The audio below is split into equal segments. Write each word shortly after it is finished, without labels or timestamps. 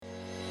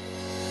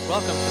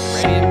Welcome to the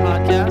Radiant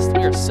Podcast.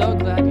 We are so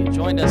glad you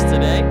joined us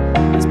today.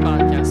 This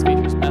podcast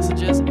features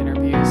messages,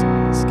 interviews,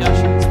 and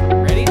discussions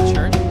from Radiant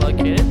Church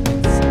located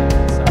in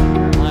Sanford, South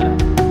Carolina.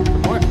 For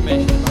more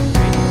information about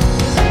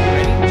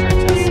Radiant,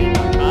 visit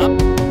radiantchurchsc.com.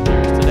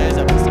 Here's today's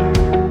episode.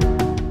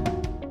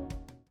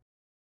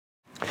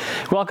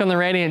 Welcome to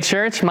Radiant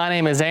Church. My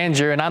name is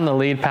Andrew, and I'm the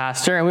lead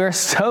pastor, and we are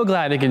so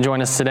glad you can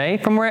join us today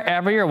from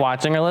wherever you're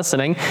watching or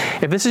listening.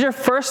 If this is your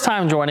first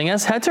time joining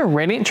us, head to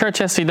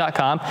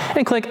radiantchurchsc.com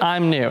and click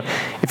I'm New.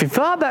 If you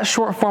fill out that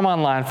short form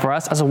online for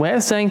us as a way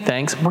of saying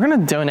thanks, we're going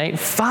to donate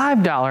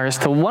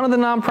 $5 to one of the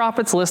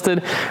nonprofits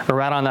listed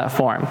right on that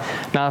form.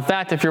 Now, in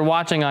fact, if you're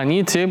watching on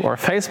YouTube or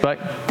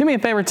Facebook, do me a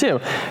favor too.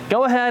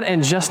 Go ahead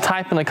and just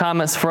type in the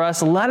comments for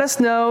us. Let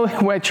us know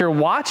what you're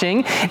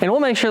watching, and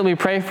we'll make sure that we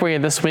pray for you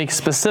this week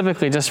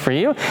specifically just for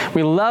you.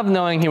 We love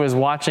knowing he was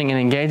watching and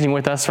engaging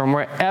with us from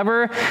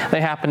wherever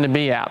they happen to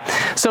be at.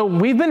 So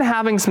we've been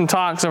having some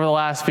talks over the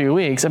last few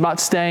weeks about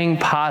staying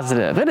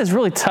positive. It is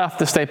really tough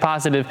to stay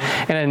positive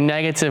in a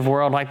negative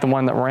world like the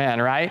one that we're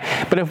in, right?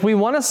 But if we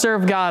want to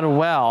serve God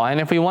well,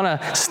 and if we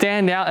want to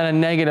stand out in a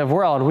negative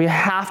world, we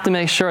have to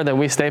make sure that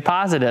we stay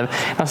positive.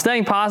 Now,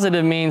 staying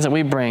positive means that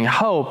we bring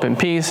hope and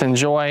peace and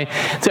joy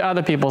to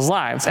other people's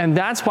lives. And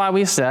that's why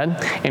we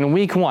said in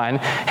week 1,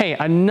 hey,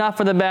 enough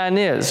of the bad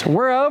news.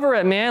 We're over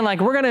it, man. Like,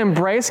 we're going to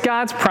embrace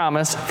God's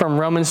promise from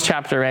Romans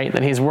chapter 8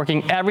 that he's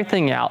working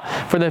everything out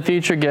for the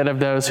future good of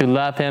those who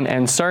love him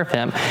and serve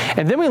him.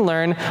 And then we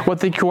learn what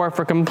the cure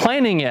for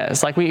complaining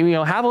is. Like, we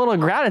have a little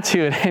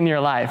gratitude in your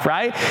life,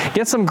 right?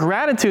 Get some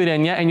gratitude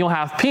in you and you'll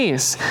have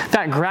peace.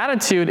 That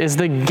gratitude is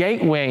the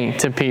gateway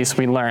to peace,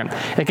 we learn.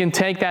 It can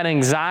take that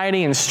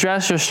anxiety and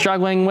stress you're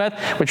struggling with,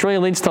 which really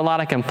leads to a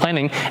lot of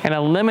complaining, and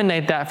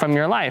eliminate that from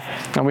your life.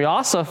 And we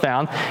also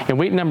found in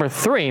week number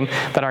 3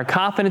 that our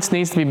confidence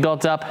needs to be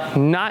built up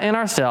not in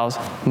ourselves,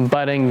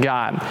 but in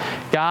God.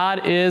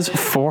 God is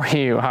for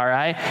you, all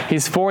right?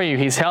 He's for you.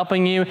 He's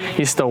helping you.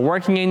 He's still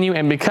working in you.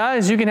 And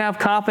because you can have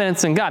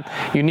confidence in God,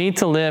 you need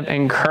to live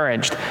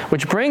encouraged,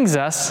 which brings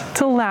us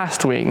to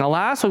last week. Now,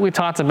 last week we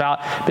talked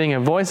about being a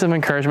voice of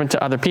encouragement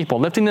to other people,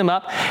 lifting them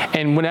up.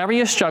 And whenever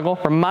you struggle,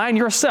 remind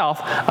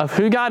yourself of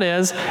who God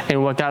is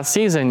and what God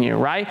sees in you,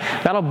 right?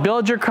 That'll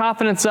build your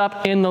confidence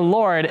up in the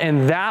Lord,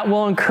 and that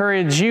will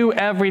encourage you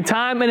every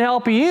time and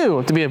help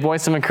you to be a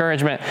voice of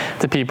encouragement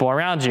to people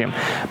around you.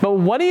 But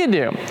what do you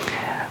do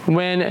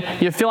when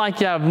you feel like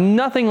you have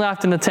nothing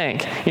left in the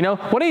tank?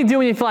 What do you do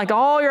when you feel like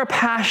all your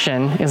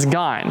passion is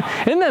gone?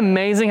 Isn't it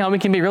amazing how we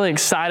can be really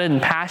excited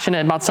and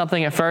passionate about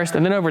something at first,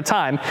 and then over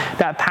time,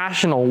 that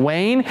passion will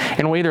wane,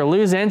 and we'll either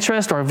lose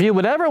interest or view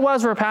whatever it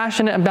was we're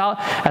passionate about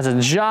as a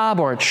job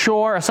or a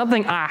chore or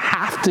something I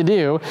have to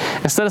do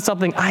instead of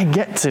something I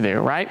get to do,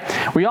 right?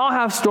 We all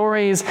have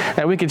stories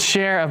that we could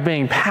share of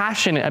being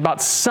passionate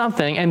about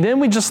something, and then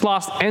we just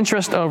lost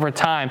interest over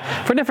time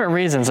for different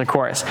reasons, of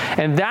course.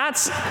 And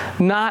that's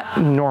not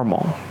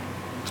normal.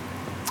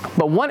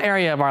 But one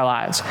area of our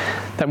lives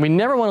that we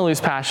never want to lose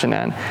passion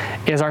in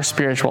is our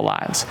spiritual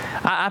lives.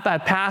 I've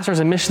had pastors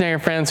and missionary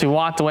friends who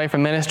walked away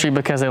from ministry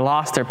because they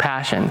lost their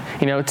passion.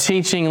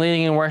 Teaching,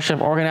 leading in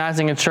worship,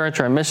 organizing a church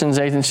or a missions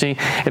agency,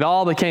 it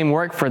all became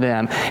work for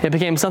them. It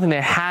became something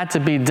that had to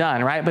be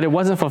done, right? But it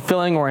wasn't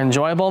fulfilling or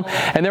enjoyable.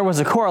 And there was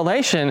a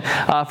correlation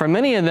for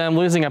many of them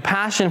losing a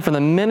passion for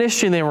the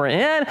ministry they were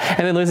in, and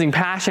then losing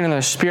passion in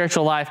their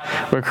spiritual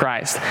life with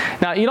Christ.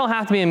 Now, you don't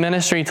have to be in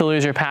ministry to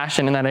lose your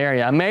passion in that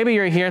area. Maybe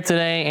you're here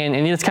today and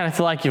you just kind of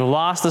feel like you've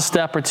lost a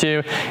step or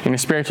two in your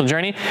spiritual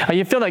journey.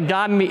 You feel that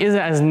God isn't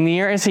as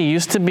near as he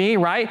used to be,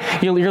 right?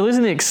 You're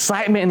losing the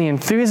excitement and the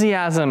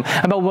enthusiasm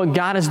about what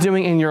God is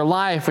doing in your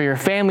life or your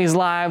family's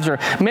lives, or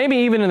maybe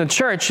even in the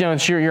church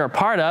that you're a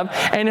part of.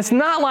 And it's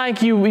not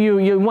like you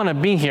want to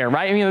be here,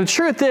 right? The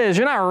truth is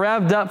you're not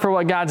revved up for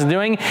what God's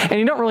doing, and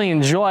you don't really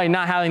enjoy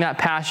not having that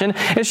passion.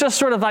 It's just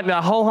sort of like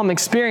the whole home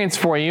experience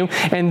for you.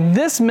 And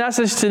this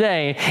message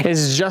today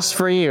is just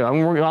for you.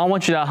 I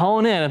want you to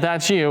hone in, if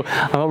that's you,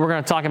 on what we're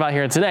going to talk about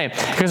here today.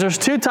 Because there's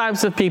two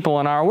types of people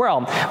in our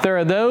world. There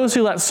are those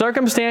who let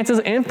circumstances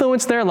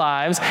influence their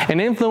lives and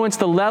influence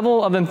the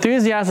level of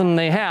enthusiasm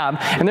they have.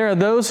 And there are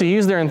those who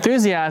use their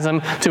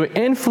enthusiasm to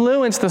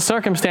influence the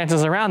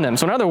circumstances around them.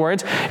 So in other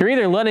words, you're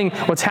either letting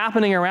what's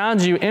happening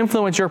around you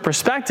influence your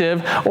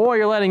perspective, or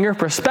you're letting your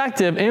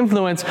perspective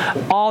influence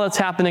all that's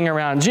happening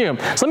around you.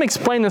 So let me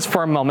explain this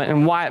for a moment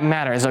and why it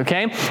matters,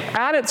 okay?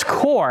 At its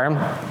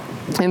core,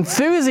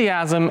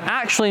 enthusiasm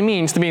actually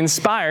means to be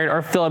inspired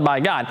or filled by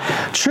God.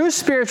 True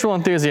spiritual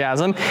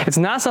enthusiasm, it's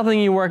not something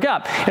you work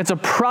up. It's a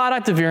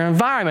product of your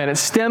environment. It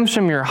stems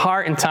from your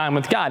heart and time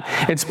with God.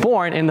 It's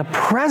born in the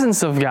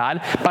presence of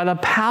God by the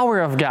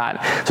power of God.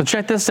 So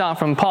check this out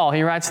from Paul.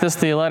 He writes this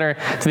to the letter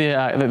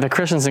to the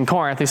Christians in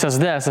Corinth. He says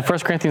this in 1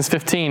 Corinthians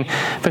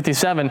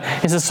 15:57.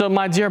 He says, "So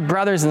my dear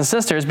brothers and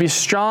sisters, be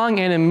strong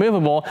and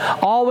immovable.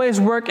 Always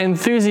work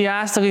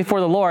enthusiastically for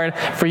the Lord,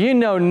 for you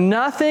know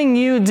nothing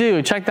you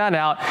do." Check that out.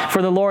 out,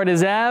 for the Lord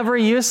is ever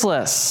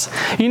useless.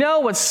 You know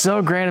what's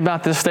so great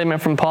about this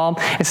statement from Paul?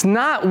 It's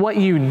not what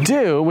you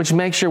do which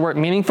makes your work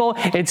meaningful,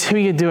 it's who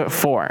you do it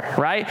for,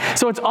 right?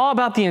 So it's all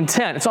about the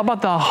intent. It's all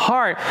about the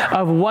heart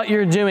of what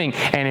you're doing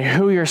and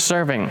who you're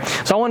serving.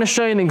 So I want to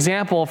show you an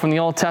example from the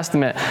Old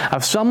Testament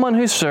of someone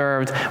who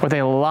served with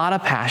a lot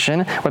of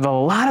passion, with a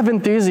lot of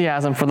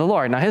enthusiasm for the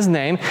Lord. Now his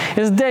name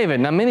is David.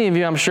 Now many of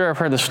you, I'm sure, have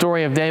heard the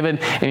story of David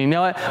and you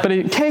know it, but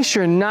in case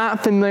you're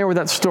not familiar with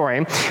that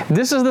story,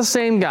 this is the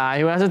same guy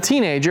who, as a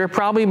teenager,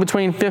 probably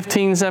between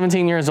 15,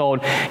 17 years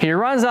old, he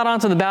runs out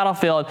onto the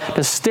battlefield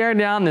to stare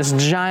down this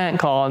giant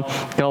called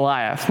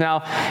Goliath. Now,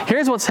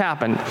 here's what's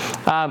happened.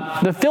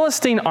 The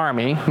Philistine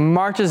army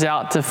marches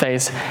out to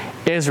face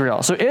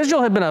Israel. So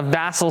Israel had been a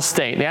vassal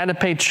state. They had to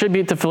pay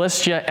tribute to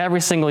Philistia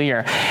every single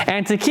year.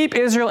 And to keep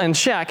Israel in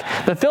check,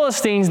 the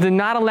Philistines did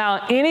not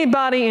allow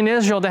anybody in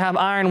Israel to have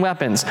iron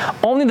weapons.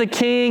 Only the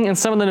king and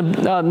some of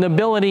the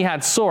nobility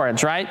had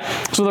swords, right?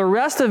 So the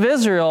rest of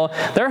Israel,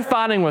 they're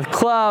fighting with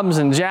clubs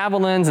and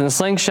javelins and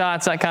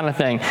slingshots, that kind of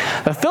thing.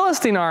 The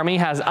Philistine army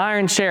has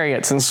iron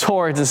chariots and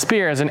swords and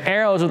spears and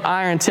arrows with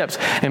iron tips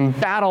and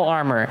battle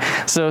armor.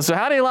 So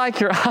how do you like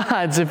your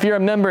odds if you're a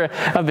member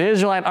of the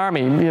Israelite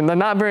army? They're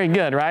not very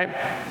good, right?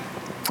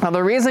 Now,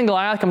 the reason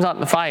Goliath comes out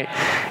to fight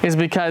is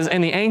because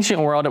in the ancient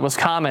world, it was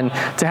common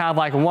to have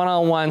like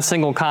one-on-one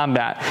single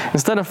combat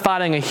instead of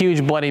fighting a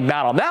huge bloody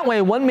battle. That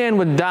way, one man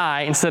would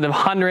die instead of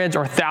hundreds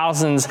or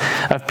thousands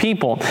of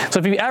people. So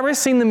if you've ever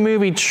seen the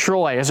movie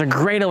Troy, there's a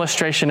great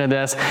illustration of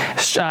this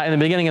in the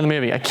beginning of the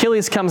movie.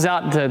 Achilles comes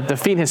out to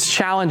defeat his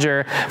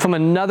challenger from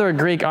another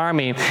Greek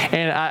army.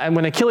 And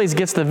when Achilles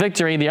gets the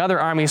victory, the other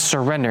army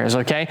surrenders,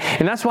 okay?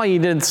 And that's why you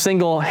did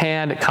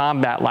single-hand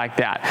combat like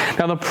that.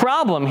 Now, the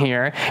problem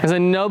here is that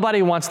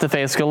nobody wants to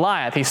face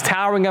Goliath. He's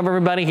towering over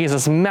everybody. He's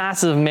this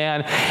massive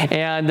man.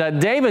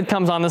 And David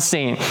comes on the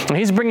scene. And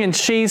he's bringing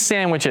cheese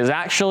sandwiches.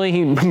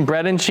 Actually,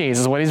 bread and cheese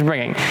is what he's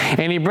bringing.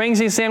 And he brings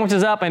these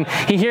sandwiches up, and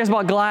he hears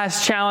about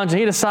Goliath's challenge, and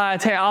he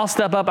decides, hey, I'll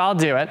step up. I'll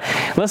do it.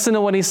 Listen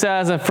to what he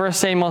says in 1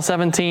 Samuel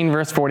 17,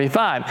 verse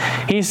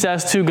 45. He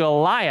says to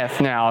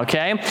Goliath now,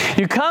 okay,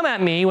 you come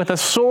at me with a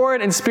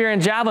sword and spear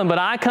and javelin, but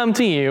I come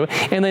to you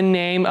in the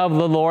name of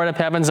the Lord of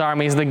heaven's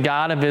armies, the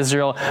God of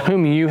Israel,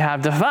 whom you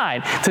have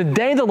defied.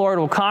 Today the Lord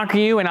will conquer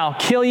you, and I'll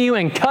kill you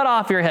and cut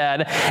off your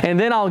head, and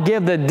then I'll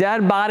give the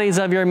dead bodies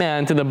of your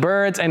men to the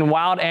birds and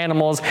wild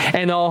animals,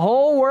 and the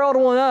whole world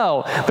will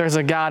know there's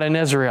a God in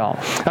Israel.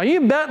 Now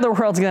you bet the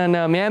world's going to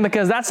know, man,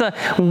 because that's a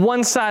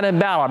one-sided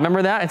battle.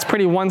 Remember that? It's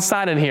pretty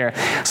one-sided here.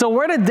 So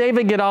where did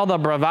David get all the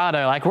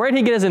bravado? Like, where did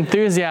he get his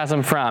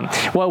enthusiasm from?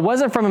 Well, it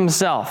wasn't from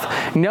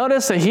himself.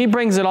 Notice that he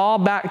brings it all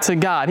back to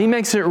God. He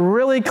makes it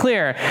really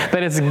clear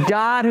that it's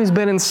God who's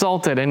been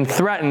insulted and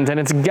threatened, and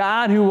it's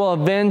God who will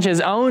avenge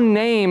his own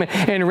name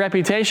and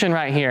reputation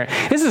right here.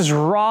 This is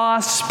raw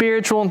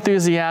spiritual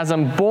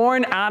enthusiasm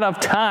born out of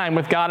time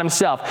with God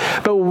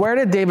himself. But where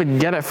did David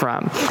get it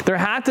from? There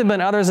had to have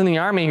been others in the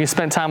army who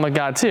spent time with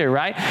God too,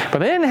 right? But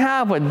they didn't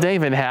have what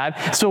David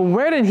had. So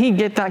where did he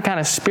get that kind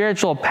of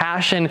spiritual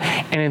passion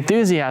and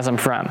enthusiasm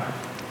from?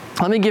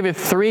 Let me give you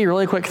 3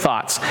 really quick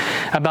thoughts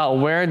about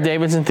where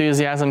David's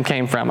enthusiasm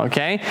came from,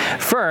 okay?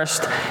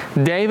 First,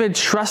 David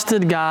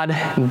trusted God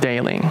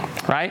daily,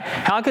 right?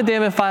 How could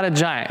David fight a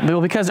giant? Well,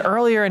 because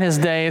earlier in his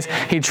days,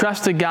 he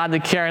trusted God to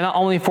care not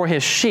only for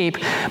his sheep,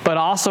 but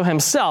also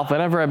himself.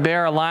 Whenever a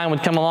bear or lion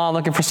would come along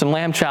looking for some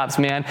lamb chops,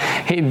 man,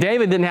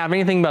 David didn't have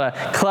anything but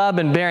a club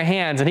and bare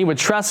hands, and he would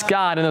trust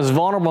God in those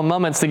vulnerable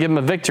moments to give him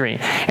a victory.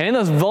 And in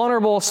those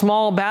vulnerable,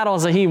 small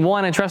battles that he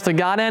won and trusted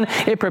God in,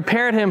 it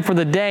prepared him for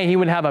the day he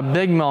would have a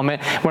big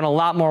moment when a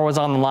lot more was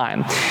on the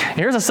line.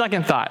 Here's a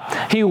second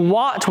thought. He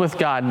walked with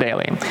God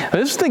daily.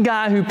 This is the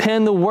guy who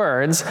penned the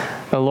words,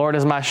 "The Lord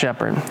is my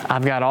shepherd.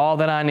 I've got all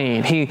that I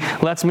need. He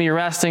lets me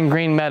rest in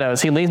green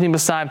meadows. He leads me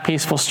beside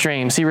peaceful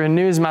streams. He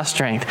renews my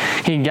strength.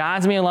 He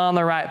guides me along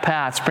the right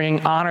paths,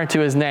 bringing honor to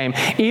his name.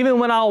 Even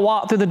when I'll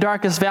walk through the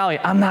darkest valley,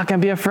 I'm not going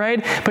to be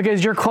afraid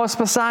because you're close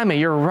beside me.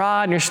 Your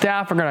rod and your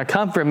staff are going to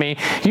comfort me.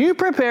 You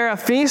prepare a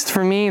feast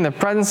for me in the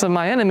presence of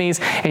my enemies,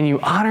 and you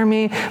honor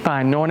me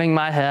by anointing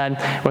my head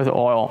with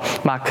oil.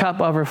 My cup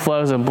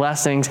overflows with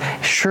blessings.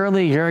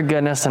 Surely your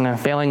goodness and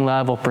unfailing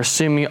love will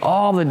pursue me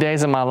all the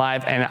days of my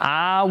life, and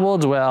I will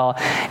dwell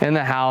in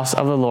the house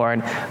of the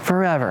Lord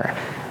forever."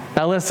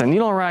 Now listen, you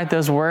don't write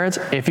those words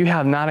if you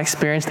have not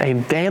experienced a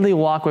daily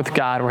walk with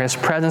God where his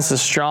presence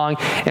is strong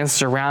and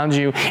surrounds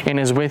you and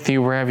is with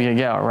you wherever you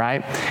go,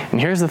 right?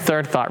 And here's the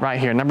third thought right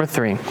here, number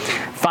 3.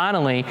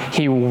 Finally,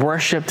 he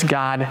worshiped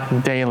God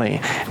daily.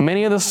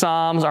 Many of the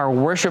Psalms are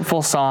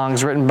worshipful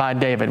songs written by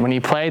David. When he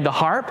played the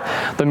harp,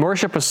 the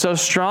worship was so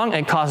strong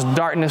it caused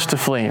darkness to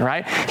flee,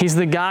 right? He's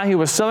the guy who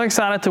was so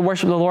excited to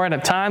worship the Lord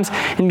at times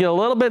he'd get a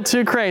little bit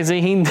too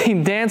crazy.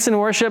 He'd dance and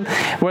worship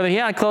whether he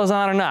had clothes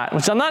on or not,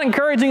 which I'm not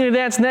encouraging you to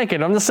dance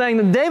naked. I'm just saying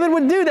that David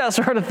would do that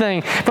sort of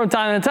thing from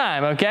time to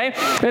time, okay?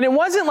 And it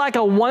wasn't like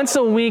a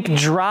once-a-week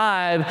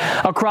drive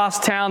across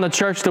town to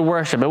church to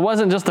worship. It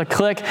wasn't just a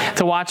click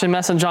to watch a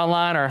message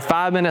online online or a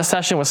 5-minute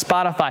session with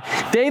Spotify.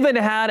 David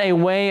had a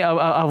way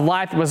of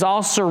life that was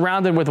all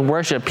surrounded with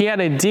worship. He had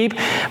a deep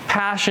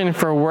passion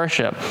for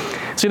worship.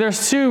 See,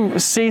 there's 2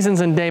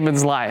 seasons in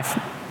David's life.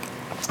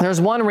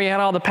 There's one where he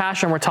had all the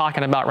passion we're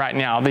talking about right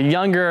now, the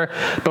younger,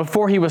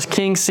 before he was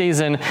king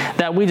season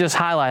that we just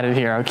highlighted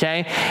here,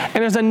 okay? And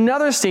there's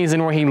another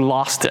season where he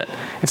lost it.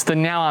 It's the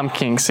now I'm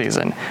king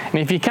season. And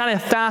if you kind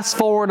of fast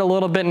forward a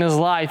little bit in his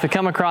life, you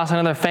come across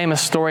another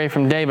famous story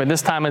from David.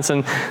 This time it's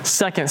in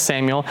 2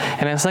 Samuel.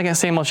 And in 2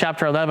 Samuel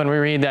chapter 11, we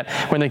read that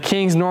when the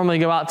kings normally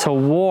go out to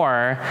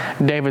war,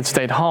 David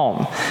stayed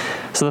home.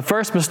 So the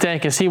first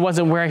mistake is he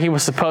wasn't where he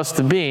was supposed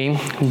to be,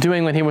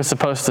 doing what he was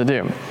supposed to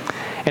do.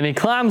 And he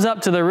climbs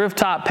up to the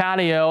rooftop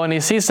patio and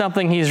he sees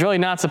something he's really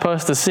not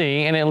supposed to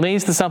see, and it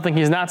leads to something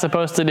he's not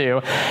supposed to do,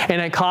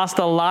 and it cost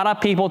a lot of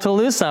people to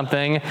lose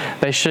something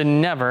they should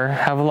never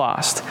have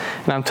lost.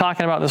 And I'm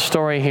talking about the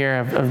story here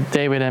of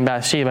David and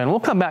Bathsheba, and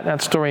we'll come back to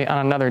that story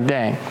on another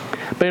day.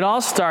 But it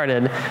all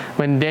started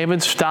when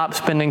David stopped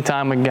spending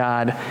time with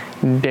God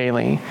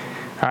daily.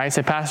 All right,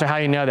 say, Pastor, how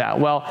do you know that?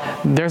 Well,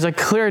 there's a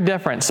clear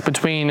difference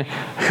between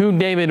who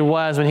David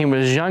was when he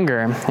was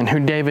younger and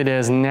who David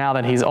is now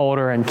that he's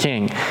older and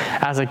king.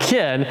 As a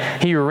kid,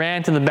 he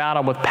ran to the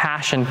battle with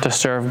passion to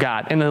serve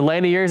God. In the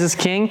later years as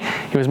king,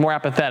 he was more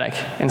apathetic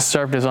and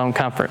served his own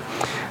comfort.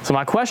 So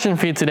my question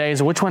for you today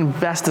is, which one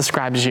best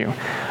describes you?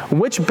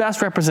 Which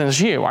best represents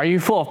you? Are you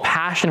full of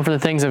passion for the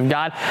things of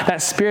God?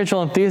 That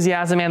spiritual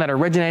enthusiasm, man, that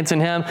originates in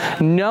him,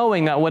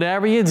 knowing that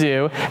whatever you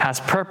do has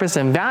purpose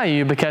and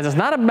value because it's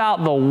not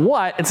about the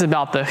what, it's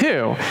about the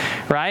who,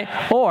 right?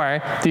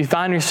 Or do you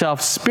find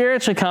yourself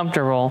spiritually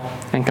comfortable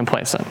and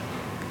complacent?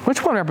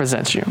 Which one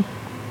represents you?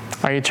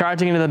 Are you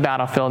charging into the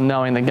battlefield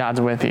knowing that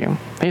God's with you?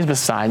 He's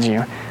beside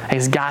you.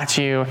 He's got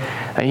you.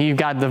 That you've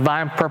got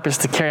divine purpose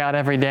to carry out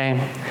every day.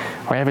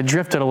 Or have it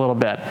drifted a little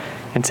bit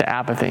into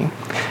apathy?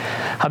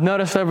 I've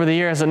noticed over the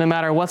years that no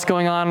matter what's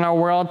going on in our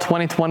world,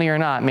 2020 or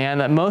not, man,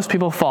 that most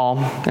people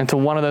fall into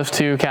one of those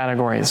 2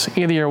 categories.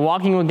 Either you're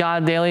walking with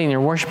God daily and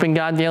you're worshiping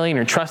God daily and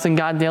you're trusting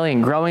God daily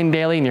and growing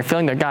daily and you're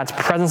feeling that God's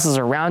presence is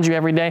around you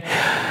every day.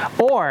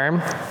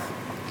 Or,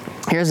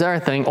 here's the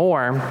other thing,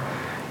 or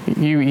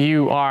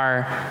you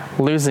are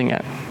losing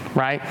it,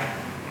 right?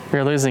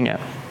 You're losing it.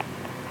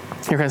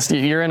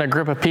 You're in a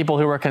group of people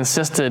who are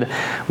consisted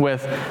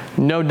with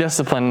no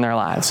discipline in their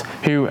lives,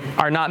 who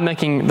are not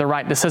making the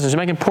right decisions, who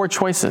are making poor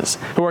choices,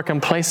 who are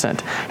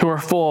complacent, who are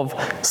full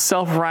of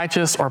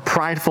self-righteous or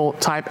prideful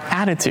type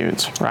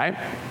attitudes, right?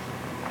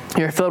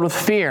 You're filled with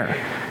fear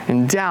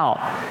and doubt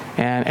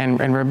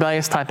and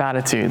rebellious type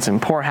attitudes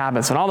and poor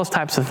habits and all those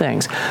types of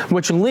things,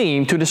 which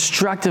lead to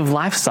destructive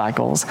life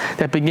cycles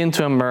that begin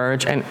to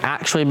emerge and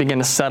actually begin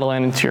to settle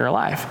into your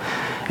life.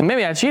 And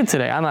maybe that's you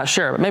today. I'm not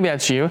sure, but maybe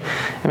that's you.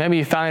 And maybe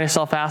you found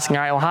yourself asking,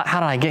 all right, well, how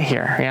did I get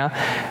here?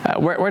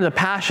 Where did the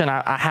passion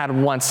I had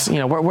once,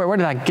 where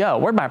did that go?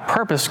 Where did my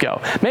purpose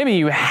go? Maybe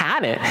you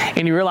had it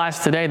and you realize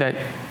today that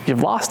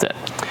you've lost it.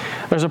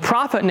 There's a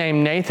prophet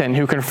named Nathan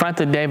who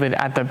confronted David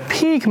at the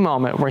peak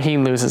moment where he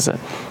loses it.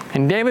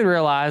 And David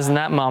realized in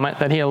that moment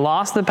that he had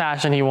lost the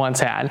passion he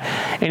once had.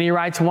 And he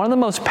writes one of the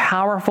most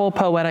powerful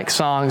poetic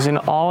songs in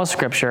all of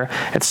Scripture.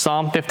 It's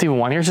Psalm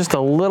 51. Here's just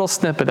a little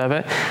snippet of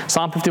it.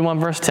 Psalm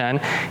 51, verse 10.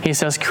 He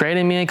says, "Create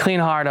in me a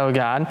clean heart, O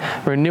God.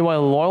 Renew a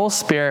loyal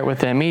spirit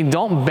within me.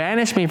 Don't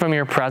banish me from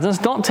your presence.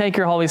 Don't take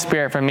your Holy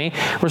Spirit from me.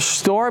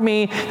 Restore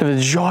me to the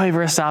joy of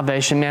your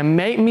salvation. Man,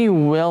 make me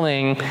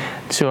willing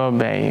to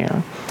obey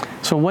you."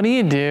 So what do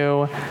you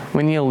do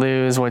when you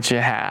lose what you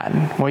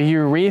had? Well,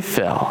 you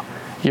refill,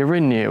 you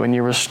renew, and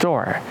you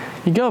restore.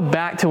 You go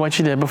back to what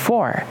you did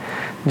before.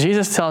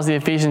 Jesus tells the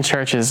Ephesian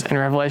churches in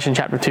Revelation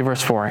chapter 2,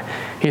 verse 4,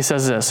 he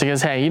says this. He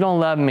goes, hey, you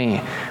don't love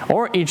me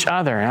or each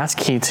other. And that's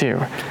key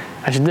too.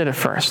 I just did it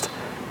first.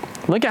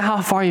 Look at how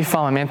far you've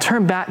fallen, man.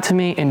 Turn back to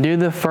me and do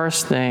the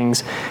first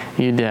things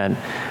you did.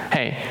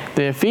 Hey,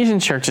 the Ephesian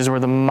churches were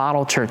the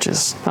model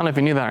churches. I don't know if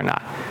you knew that or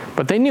not.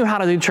 But they knew how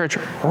to do church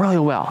really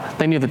well.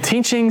 They knew the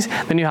teachings.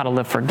 They knew how to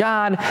live for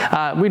God.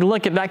 We'd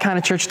look at that kind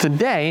of church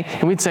today,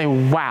 and we'd say,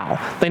 wow,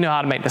 they know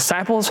how to make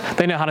disciples.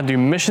 They know how to do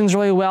missions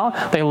really well.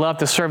 They love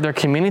to serve their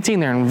community,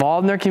 and they're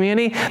involved in their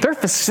community. Their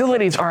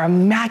facilities are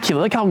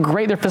immaculate. Look how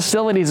great their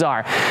facilities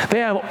are. They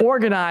have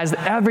organized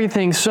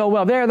everything so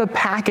well. They're the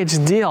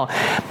package deal.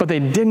 But they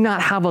did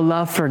not have a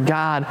love for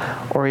God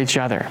or each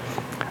other.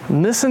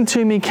 Listen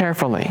to me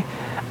carefully.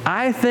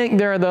 I think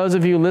there are those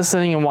of you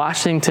listening and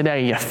watching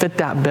today, you fit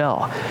that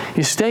bill.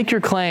 You stake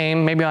your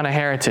claim maybe on a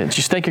heritage.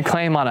 You stake your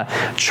claim on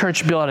a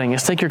church building. You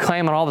stake your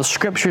claim on all the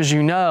scriptures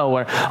you know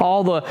or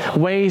all the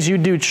ways you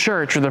do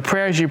church or the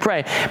prayers you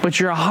pray. But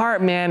your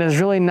heart, man,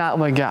 is really not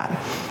with God.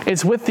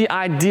 It's with the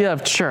idea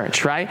of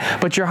church, right?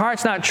 But your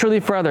heart's not truly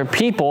for other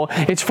people.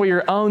 It's for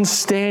your own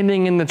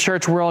standing in the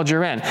church world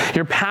you're in.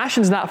 Your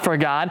passion's not for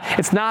God.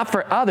 It's not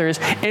for others.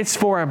 It's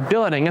for a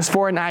building. It's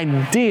for an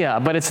idea,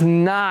 but it's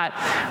not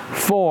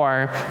for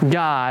for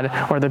God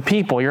or the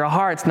people. Your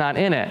heart's not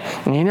in it.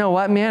 And you know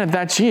what, man? If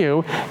that's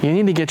you, you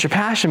need to get your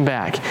passion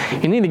back.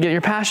 You need to get your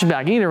passion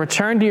back. You need to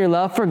return to your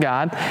love for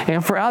God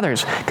and for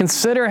others.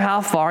 Consider how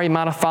far you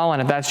might have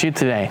fallen if that's you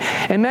today.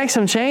 And make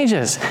some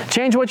changes.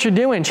 Change what you're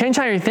doing. Change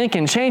how you're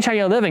thinking. Change how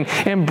you're living.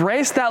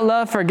 Embrace that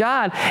love for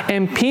God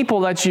and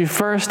people that you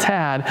first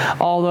had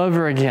all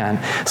over again.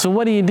 So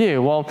what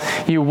do? Well,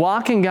 you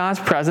walk in God's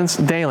presence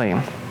daily.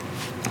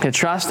 You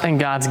trust in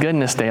God's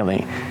goodness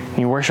daily.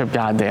 You worship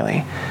God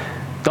daily.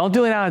 Don't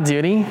do it out of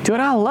duty. Do it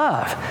out of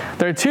love.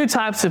 There are two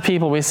types of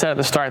people we said at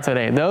the start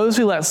today. Those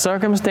who let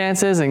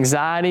circumstances,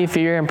 anxiety,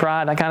 fear, and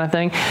pride, that kind of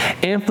thing,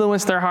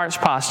 influence their heart's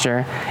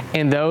posture,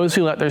 and those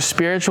who let their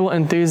spiritual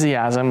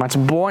enthusiasm, that's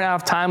born out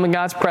of time in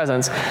God's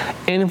presence,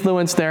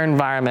 influence their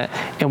environment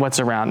and what's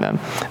around them.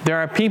 There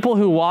are people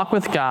who walk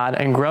with God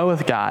and grow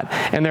with God,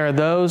 and there are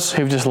those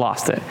who've just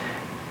lost it.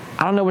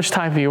 I don't know which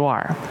type you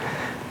are,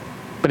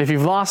 but if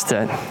you've lost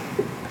it,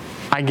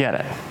 I get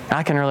it.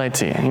 I can relate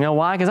to you. You know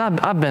why? Because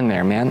I've been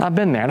there, man. I've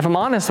been there. And if I'm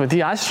honest with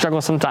you, I struggle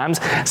sometimes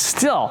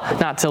still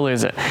not to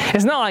lose it.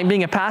 It's not like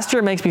being a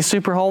pastor makes me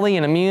super holy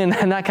and immune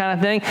and that kind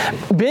of thing.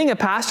 Being a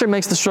pastor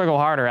makes the struggle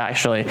harder,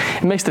 actually.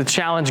 It makes the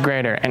challenge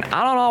greater. And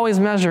I don't always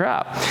measure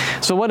up.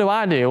 So what do?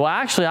 Well,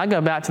 actually, I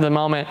go back to the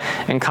moment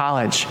in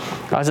college.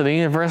 I was at the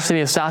University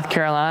of South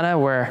Carolina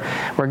where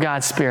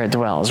God's Spirit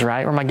dwells,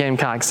 right? Where my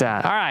Gamecocks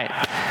at. All right.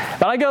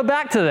 But I go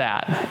back to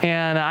that.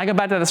 And I go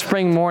back to the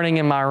spring morning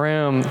in my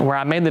room where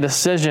I made the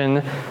decision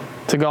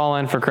to go all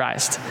in for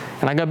Christ.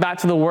 And I go back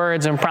to the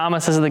words and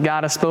promises that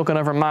God has spoken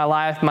over my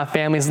life, my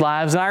family's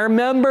lives, and I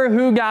remember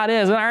who God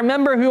is, and I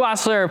remember who I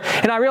serve,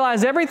 and I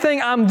realize everything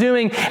I'm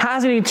doing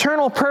has an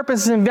eternal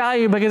purpose and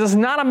value because it's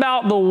not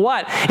about the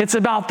what, it's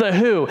about the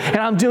who, and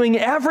I'm doing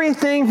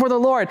everything for the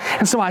Lord.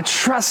 And so I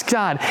trust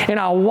God, and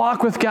I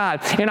walk with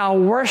God, and I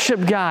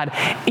worship God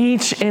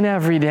each and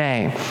every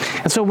day.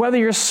 And so whether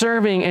you're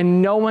serving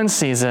and no one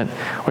sees it,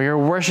 or you're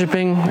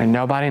worshiping and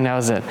nobody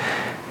knows it,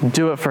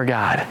 do it for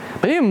God.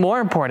 But even more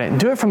important,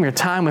 do it from your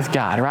time with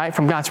God, right?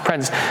 From God's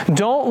presence.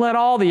 Don't let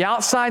all the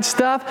outside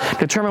stuff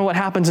determine what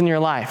happens in your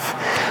life.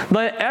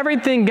 Let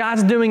everything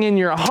God's doing in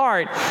your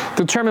heart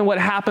determine what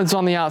happens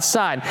on the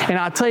outside. And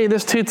I'll tell you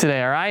this too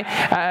today, all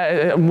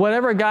right?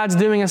 Whatever God's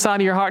doing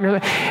inside of your heart,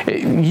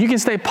 you can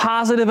stay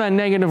positive in a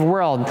negative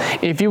world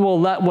if you will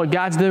let what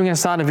God's doing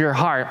inside of your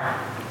heart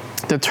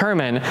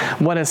determine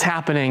what is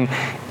happening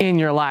in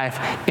your life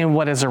and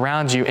what is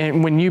around you.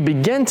 And when you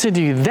begin to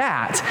do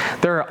that,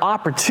 there are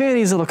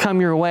opportunities that will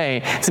come your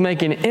way to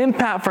make an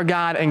impact for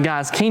God and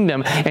God's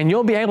kingdom. And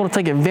you'll be able to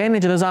take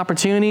advantage of those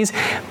opportunities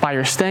by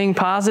your staying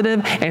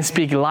positive and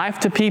speak life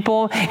to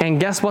people. And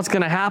guess what's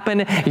going to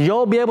happen?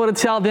 You'll be able to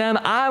tell them,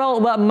 I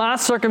don't let my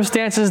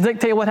circumstances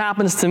dictate what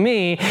happens to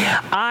me.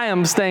 I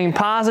am staying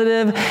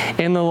positive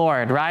in the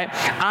Lord, right?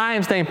 I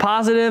am staying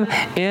positive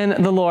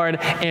in the Lord,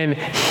 and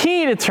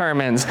He determines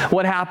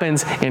what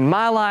happens in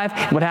my life,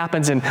 what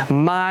happens in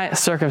my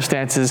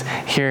circumstances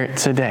here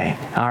today.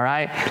 All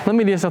right? Let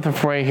me do something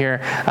for you here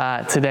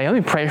today. Let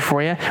me pray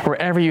for you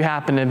wherever you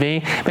happen to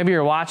be. Maybe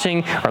you're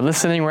watching or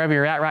listening wherever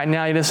you're at right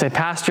now. You just say,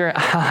 Pastor, I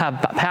have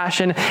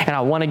passion and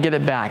I want to get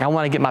it back. I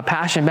want to get my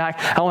passion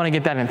back. I want to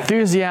get that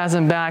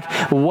enthusiasm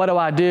back. What do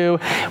I do?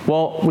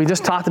 Well, we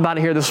just talked about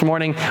it here this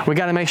morning. We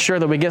got to make sure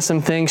that we get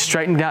some things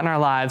straightened out in our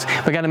lives.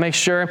 We got to make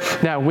sure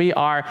that we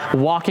are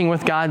walking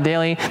with God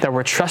daily, that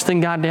we're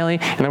trusting God daily,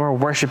 and that we're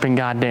worshiping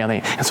God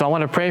daily. And so I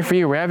want to pray for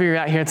you wherever you're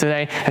at here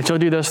today that you'll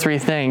do those three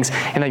things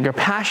and that your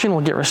passion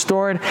will get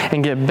restored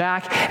and get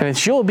back, and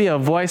that you'll be a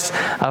voice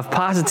of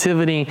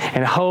positivity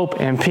and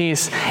hope and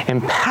peace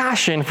and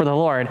passion for the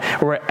Lord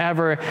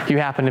wherever you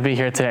happen to be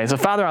here today. So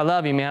Father, I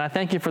love you, man. I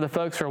thank you for the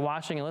folks who are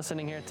watching and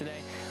listening here today.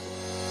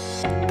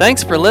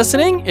 Thanks for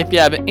listening. If you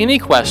have any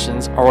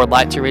questions or would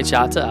like to reach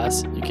out to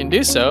us, you can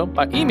do so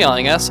by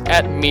emailing us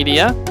at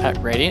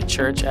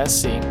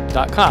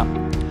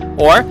media@radiantchurchsc.com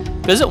or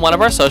visit one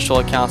of our social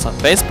accounts on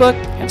Facebook,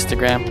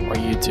 Instagram, or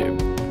YouTube.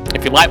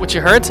 If you like what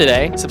you heard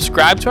today,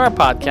 subscribe to our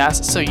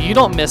podcast so you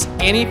don't miss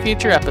any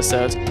future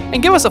episodes,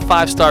 and give us a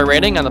 5-star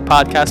rating on the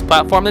podcast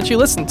platform that you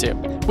listen to.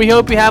 We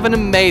hope you have an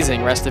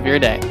amazing rest of your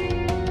day.